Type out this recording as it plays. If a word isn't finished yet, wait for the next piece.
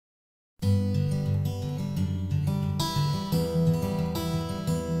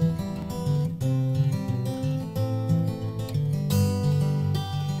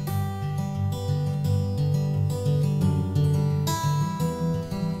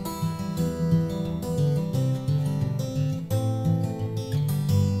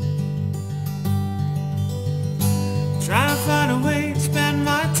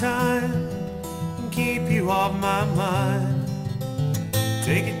off my mind.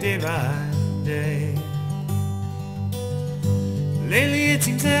 Take it day by day. Lately it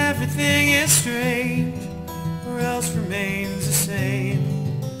seems everything is strange, or else remains the same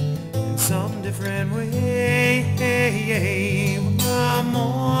in some different way. Well, I'm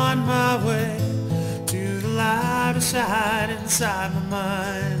on my way to the lighter side inside my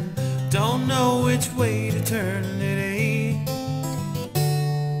mind. Don't know which way to turn today.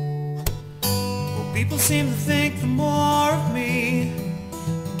 Well, people seem to think the more of me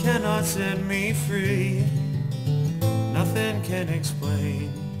cannot set me free. Nothing can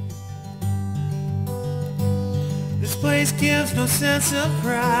explain. This place gives no sense of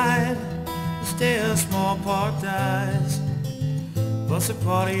pride. Each day a small part dies, plus a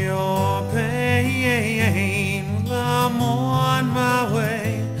part of your pain. Well, I'm on my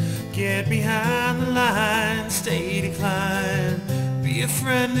way. Get behind the line, stay decline. Be a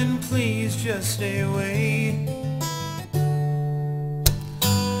friend and please just stay away.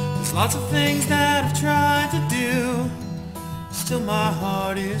 There's lots of things that I've tried to do, still my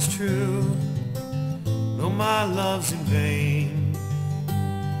heart is true. Though my love's in vain.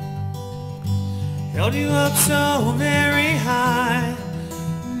 Held you up so very high,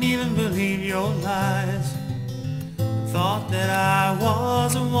 didn't even believe your lies. Thought that I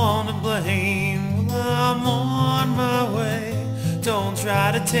was the one to blame. Well, I'm on my way. Don't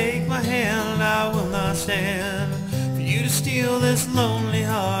try to take my hand, I will not stand for you to steal this lonely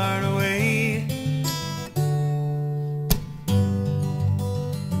heart away.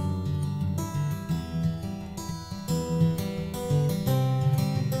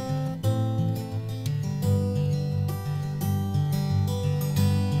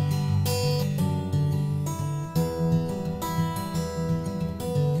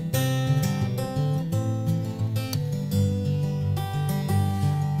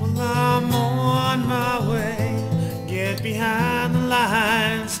 I'm on my way. Get behind the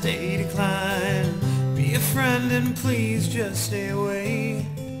line, stay decline. Be a friend and please just stay away.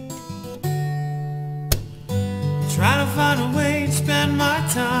 Try to find a way to spend my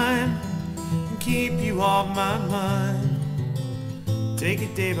time and keep you off my mind. Take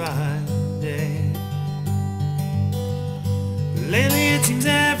it day by day. Lately it seems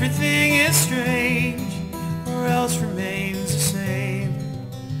everything is strange, or else remains the same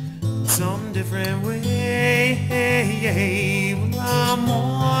some different way. Well, I'm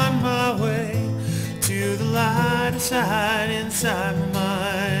on my way to the lighter side inside my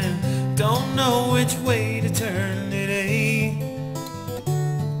mind. Don't know which way to turn